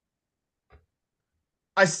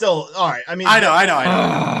 All right. I mean, I know.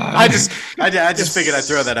 I just figured I'd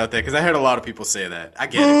throw that out there because I heard a lot of people say that. I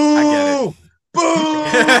get it. Boo!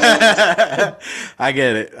 I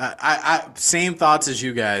get it. I same thoughts as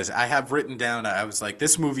you guys. I have written down. I was like,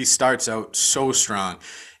 this movie starts out so strong,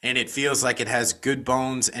 and it feels like it has good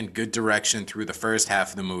bones and good direction through the first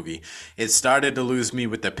half of the movie. It started to lose me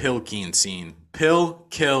with the pill scene. Pill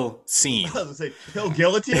kill scene. I was gonna say pill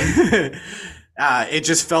guillotine. It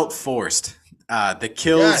just felt forced. The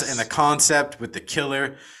kills and the concept with the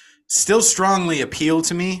killer still strongly appeal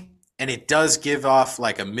to me. And it does give off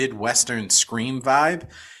like a Midwestern Scream vibe.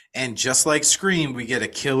 And just like Scream, we get a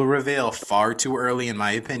kill reveal far too early, in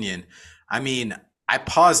my opinion. I mean, I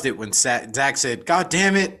paused it when Zach said, God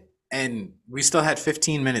damn it. And we still had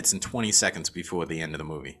 15 minutes and 20 seconds before the end of the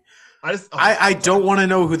movie. I don't want to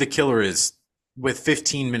know who the killer is with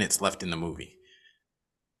 15 minutes left in the movie.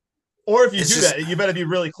 Or if you do that, you better be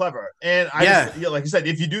really clever. And like you said,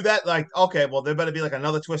 if you do that, like, okay, well, there better be like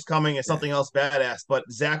another twist coming and something else badass. But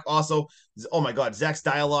Zach also, oh my God, Zach's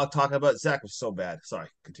dialogue talking about Zach was so bad. Sorry,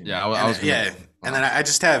 continue. Yeah, and then I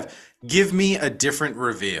just have, give me a different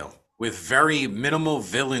reveal with very minimal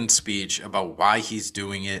villain speech about why he's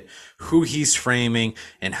doing it, who he's framing,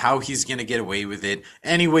 and how he's going to get away with it.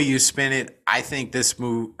 Any way you spin it, I think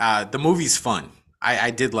the movie's fun.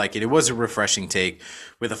 I did like it. It was a refreshing take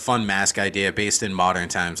with a fun mask idea based in modern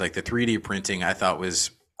times. Like the 3D printing, I thought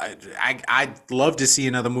was, I'd love to see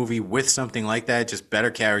another movie with something like that. Just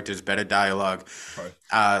better characters, better dialogue.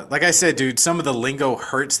 Right. Like I said, dude, some of the lingo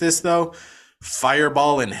hurts this though.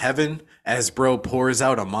 Fireball in heaven as bro pours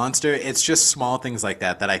out a monster. It's just small things like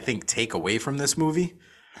that I think take away from this movie.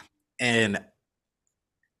 And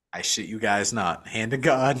I shit you guys not. Hand to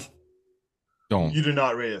God. Don't. You do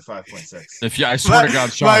not rate it 5.6. I swear to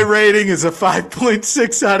God, Sean. My rating is a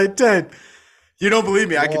 5.6 out of 10. You don't believe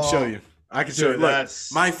me? I can show you. Look,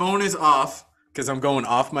 my phone is off because I'm going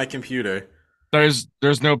off my computer. There's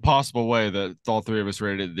no possible way that all three of us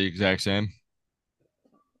rated it the exact same.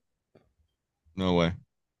 No way.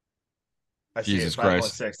 I see Jesus it,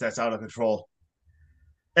 5.6. That's out of control.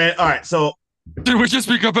 And all right, so Did we just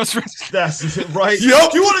become best friends? that's right.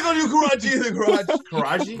 Yup. Do you want to go do karate in the garage?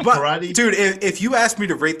 But Karate? dude, if you asked me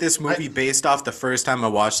to rate this movie based off the first time I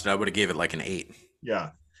watched it, I would have gave it like an 8.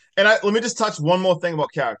 Yeah. And let me just touch one more thing about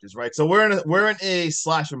characters, right? So we're in a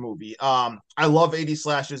slasher movie. I love 80s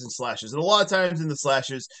slashers and slashers. And a lot of times in the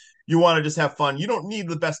slashers, you want to just have fun. You don't need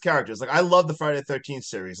the best characters. Like I love the Friday the 13th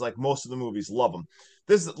series. Like most of the movies, love them.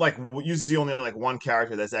 This is like usually only like one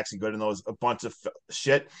character that's actually good in those a bunch of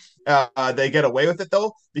shit. They get away with it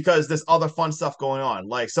though because there's other fun stuff going on.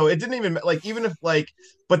 Like so, it didn't even like even if like,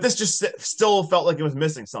 but this just still felt like it was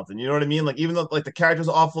missing something. You know what I mean? Like even though like the characters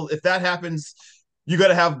are awful, if that happens, you got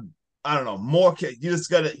to have I don't know more. You just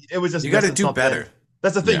got to. It was just You got to missing do something. better.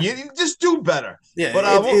 That's the thing. Yeah. You just do better. Yeah, But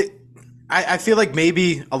I feel like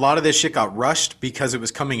maybe a lot of this shit got rushed because it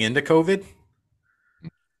was coming into COVID.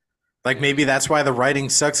 Like maybe that's why the writing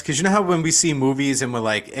sucks. Because you know how when we see movies and we're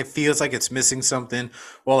like, it feels like it's missing something.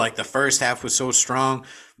 Well, like the first half was so strong.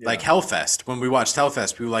 Like Hellfest. When we watched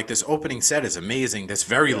Hellfest, we were like, this opening set is amazing. This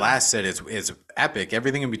very last set is epic.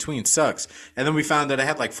 Everything in between sucks. And then we found that it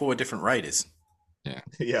had like 4 different writers.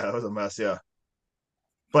 yeah, that was a mess. Yeah.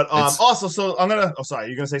 But It's- also, so I'm gonna. Oh, sorry,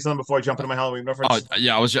 you're gonna say something before I jump into my Halloween reference. Oh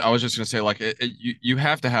yeah, I was just gonna say like you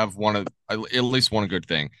have to have one of at least one good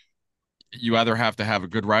thing. You either have to have a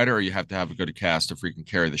good writer or you have to have a good cast to freaking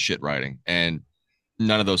carry the shit writing, and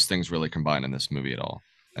none of those things really combine in this movie at all,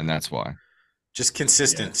 and that's why. Just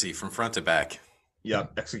consistency from front to back. Yeah,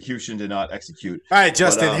 execution did not execute. All right,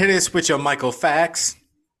 Justin, But, hit us with your Michael facts.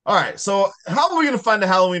 All right, so how are we gonna find a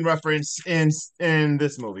Halloween reference in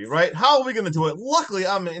this movie, right? How are we gonna do it? Luckily,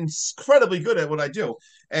 I'm incredibly good at what I do.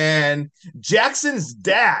 And Jackson's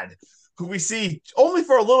dad, who we see only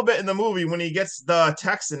for a little bit in the movie when he gets the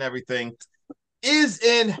text and everything, is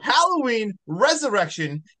in Halloween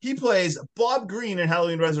Resurrection. He plays Bob Green in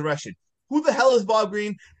Halloween Resurrection. Who the hell is Bob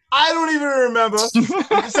Green? I don't even remember.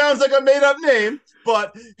 It sounds like a made up name,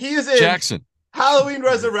 but he is in Jackson, Halloween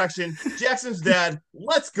Resurrection. Jackson's dad.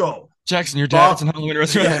 Let's go. Jackson, your Bob- dad's in Halloween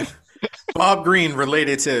Resurrection. Bob Green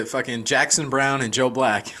related to fucking Jackson Brown and Joe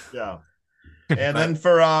Black. Yeah. And then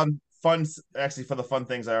for fun, actually for the fun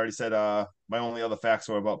things, I already said my only other facts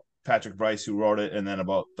were about Patrick Bryce who wrote it, and then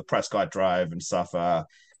about the Prescott Drive and stuff. So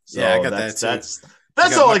Yeah, I got that too.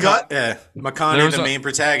 That's all I got. Yeah, There McConaughey, was the a- main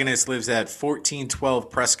protagonist, lives at 1412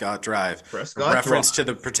 Prescott Drive. Prescott Reference Drive.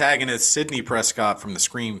 to the protagonist Sidney Prescott from the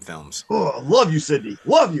Scream films. Oh, love you, Sydney.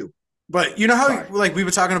 Love you. But you know how Sorry. like we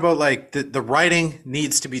were talking about like the writing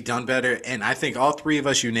needs to be done better, and I think all 3 of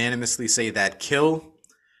us unanimously say that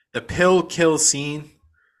the pill kill scene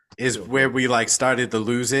is where we like started to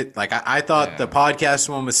lose it. Like I thought Yeah. the podcast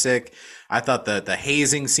one was sick. I thought the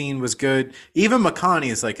hazing scene was good. Even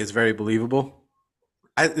McConaughey is very believable.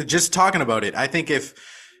 Just talking about it, I think if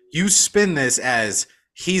you spin this as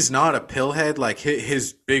he's not a pillhead, like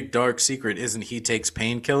his big dark secret isn't he takes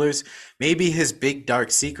painkillers, maybe his big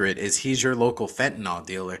dark secret is he's your local fentanyl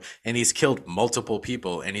dealer and he's killed multiple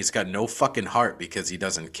people and he's got no fucking heart because he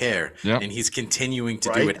doesn't care. Yep. And he's continuing to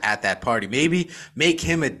Right. do it at that party. Maybe make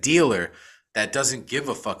him a dealer that doesn't give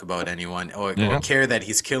a fuck about anyone or care that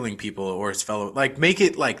he's killing people or his fellow, like make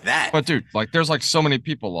it like that. But dude, like there's like so many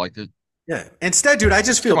people like Yeah. Instead, dude, I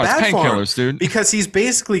just feel Come on, it's bad for him painkillers, dude. because he's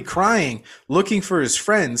basically crying, looking for his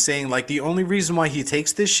friends, saying like the only reason why he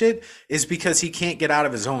takes this shit is because he can't get out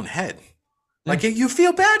of his own head. Like you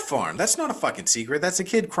feel bad for him. That's not a fucking secret. That's a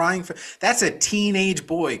kid crying for. That's a teenage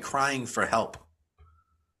boy crying for help.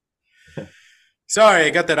 Sorry, I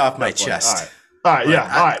got that off my That's funny. chest. All right, yeah.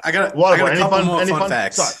 All right. I got Waterboy, a any couple fun- more any fun fun-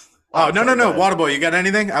 facts. sorry. Oh, no, sorry, go ahead. Waterboy, you got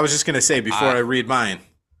anything? I was just gonna say before I read mine.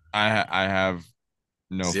 I have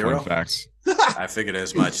no Zero? fun facts. I figured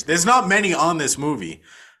as much. There's not many on this movie.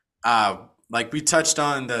 Like we touched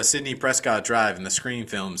on the Sidney Prescott Drive and the Scream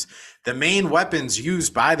films. The main weapons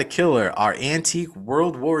used by the killer are antique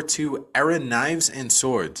World War II era knives and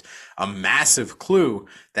swords. A massive clue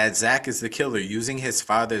that Zach is the killer using his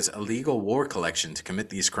father's illegal war collection to commit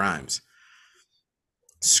these crimes.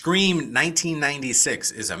 Scream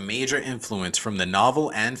 1996 is a major influence from the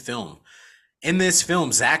novel and film. In this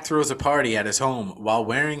film, Zach throws a party at his home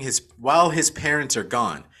while his parents are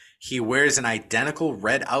gone. He wears an identical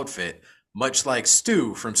red outfit, much like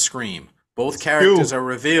Stu from Scream. Both characters are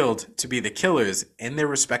revealed to be the killers in their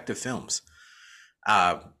respective films.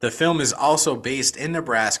 The film is also based in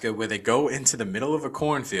Nebraska, where they go into the middle of a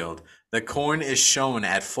cornfield. The corn is shown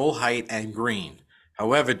at full height and green.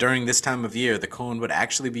 However, during this time of year, the corn would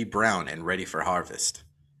actually be brown and ready for harvest.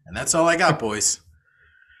 And that's all I got, boys.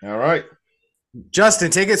 All right. Justin,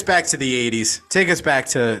 take us back to the 80s. Take us back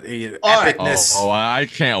to All right. epicness. I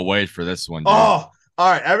can't wait for this one. Dude. Oh,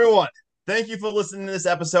 all right, everyone. Thank you for listening to this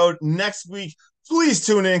episode. Next week, please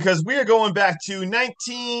tune in because we are going back to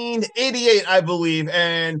 1988, I believe.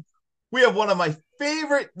 And we have one of my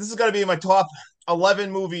favorite, this is going to be my top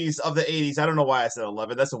 11 movies of the 80s. I don't know why I said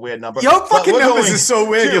 11. That's a weird number. Your fucking numbers is so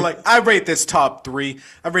weird. to- You're like, I rate this top 3.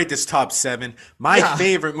 I rate this top 7. My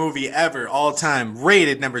favorite movie ever, all time,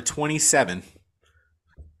 rated number 27.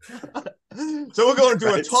 So we're going to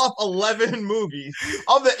do a top 11 movies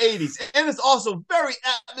of the 80s. And it's also very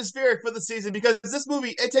atmospheric for the season because this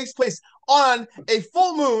movie, it takes place on a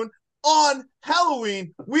full moon on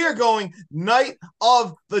Halloween. We are going Night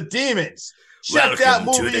of the Demons. Check that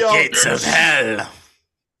movie to the out. gates of hell.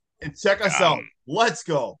 And check us out. Let's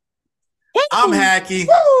go. I'm Hacky.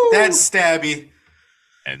 Woo! That's Stabby.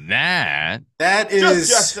 And that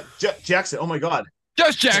is Jackson. Oh my God.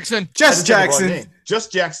 Just Jackson. Just Jackson.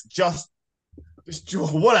 Just Jackson. Just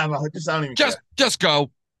whatever. I don't even care. Just go.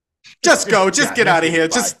 Just go. Just get out of here.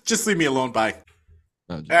 Bye. Just leave me alone. Bye.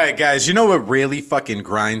 All right, guys. You know what really fucking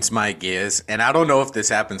grinds my gears? And I don't know if this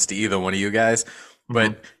happens to either one of you guys,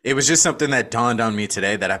 but it was just something that dawned on me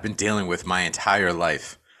today that I've been dealing with my entire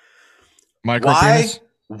life. Micropenis?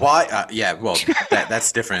 Why? Yeah, well,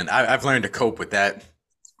 that's different. I've learned to cope with that.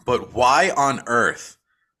 But why on earth,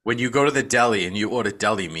 when you go to the deli and you order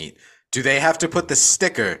deli meat, do they have to put the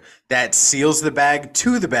sticker that seals the bag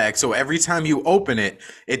to the bag so every time you open it,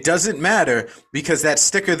 it doesn't matter because that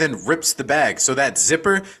sticker then rips the bag. So that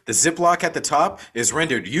zipper, the Ziploc at the top, is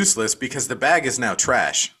rendered useless because the bag is now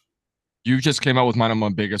trash. You just came out with one of my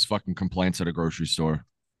biggest fucking complaints at a grocery store.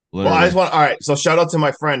 Well, I just want all right. So shout out to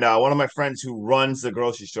my friend, one of my friends who runs the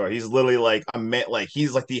grocery store. He's literally like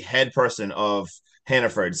he's like the head person of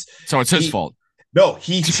Hannaford's. So it's his fault. No,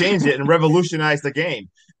 he changed it and revolutionized the game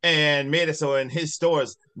and made it so in his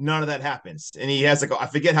stores none of that happens. And he has I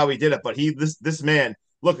forget how he did it, but this man,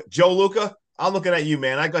 look, Joe Luca, I'm looking at you,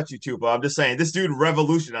 man. I got you too, but I'm just saying this dude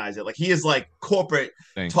revolutionized it. Like he is like corporate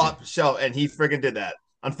top shelf, and he friggin' did that.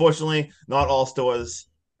 Unfortunately, not all stores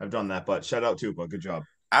have done that, but shout out Tupa. Good job.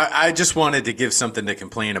 I just wanted to give something to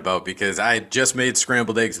complain about because I just made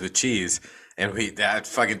scrambled eggs with cheese and that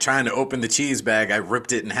fucking trying to open the cheese bag, I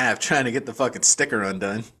ripped it in half trying to get the fucking sticker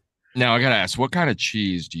undone. Now I gotta ask, what kind of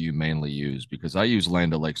cheese do you mainly use? Because I use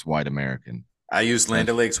Land O'Lakes White American. I use Land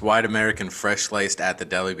O'Lakes White American fresh sliced at the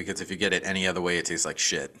deli because if you get it any other way, it tastes like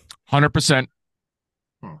shit. 100%.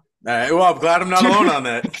 All right, well, I'm glad I'm not alone on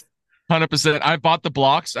that. 100%. I bought the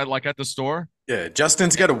blocks at the store. Yeah,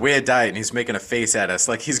 Justin's got a weird diet and he's making a face at us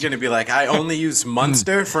like he's gonna be like, I only use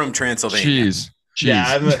Munster from Transylvania. Cheese.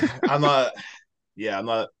 Yeah, I'm not. Yeah, I'm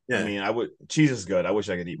not. Yeah. I mean, cheese is good. I wish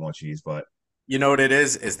I could eat more cheese, but you know what it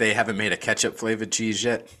is they haven't made a ketchup flavored cheese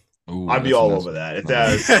yet. Ooh, I'd be all over that. If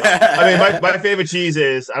that, I mean, my favorite cheese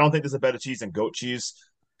is. I don't think there's a better cheese than goat cheese.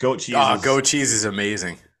 Goat cheese. Goat cheese is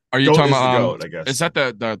amazing. Are you talking about goat, I guess. Is that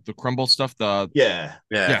the crumble stuff? Yeah.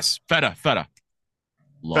 Yes, feta.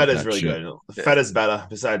 Feta's really good. Feta's better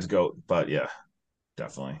besides goat, but yeah,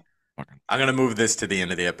 definitely. I'm gonna move this to the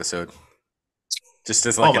end of the episode, just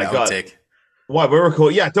as like an outtake. Why? We were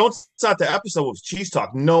cool. Yeah, don't start the episode with cheese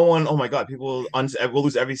talk. No one. Oh my god, people will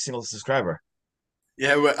lose every single subscriber.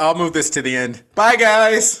 Yeah, I'll move this to the end. Bye,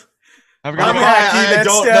 guys. Have a good I'm Hacky. That's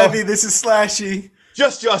Stabby. This is Slashy.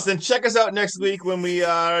 Just Justin. Check us out next week when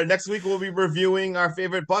we'll be reviewing our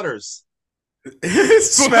favorite butters.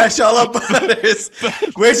 Smash all up butters.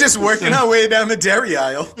 We're just working our way down the dairy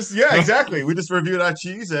aisle. Yeah, exactly. We just reviewed our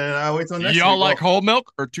cheese and I wait till next week. Y'all like whole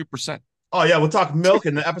milk or 2%? Oh yeah, we'll talk milk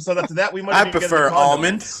in the episode after that. We might. I prefer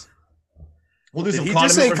almond. We'll do some. Did he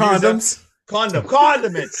just say condoms?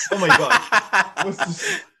 Condiments. Oh my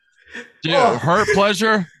god. Hurt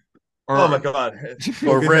pleasure. Oh my god.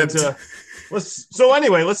 Or ripped. So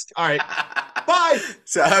anyway, all right. Bye.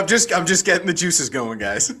 So I'm just getting the juices going,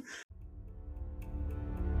 guys.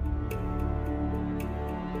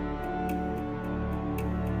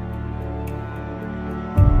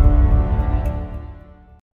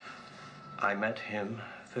 I met him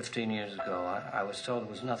 15 years ago. I was told there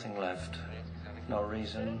was nothing left. No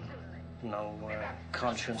reason, no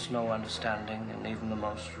conscience, no understanding, and even the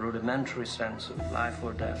most rudimentary sense of life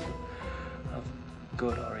or death, of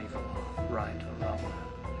good or evil, right or wrong.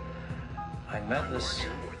 I met this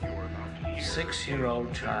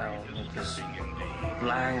 6-year-old child with this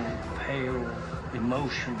blank, pale,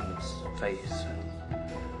 emotionless face and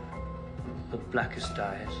the blackest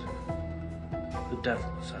eyes, the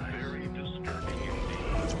devil's eyes.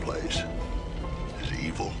 This place is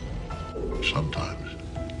evil. Sometimes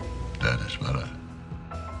dead is better.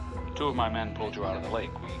 2 of my men pulled you out of the lake.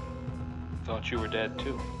 We thought you were dead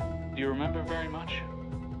too. Do you remember very much?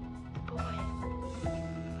 The boy.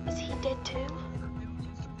 Is he dead too?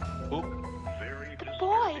 Who?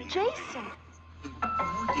 Jason.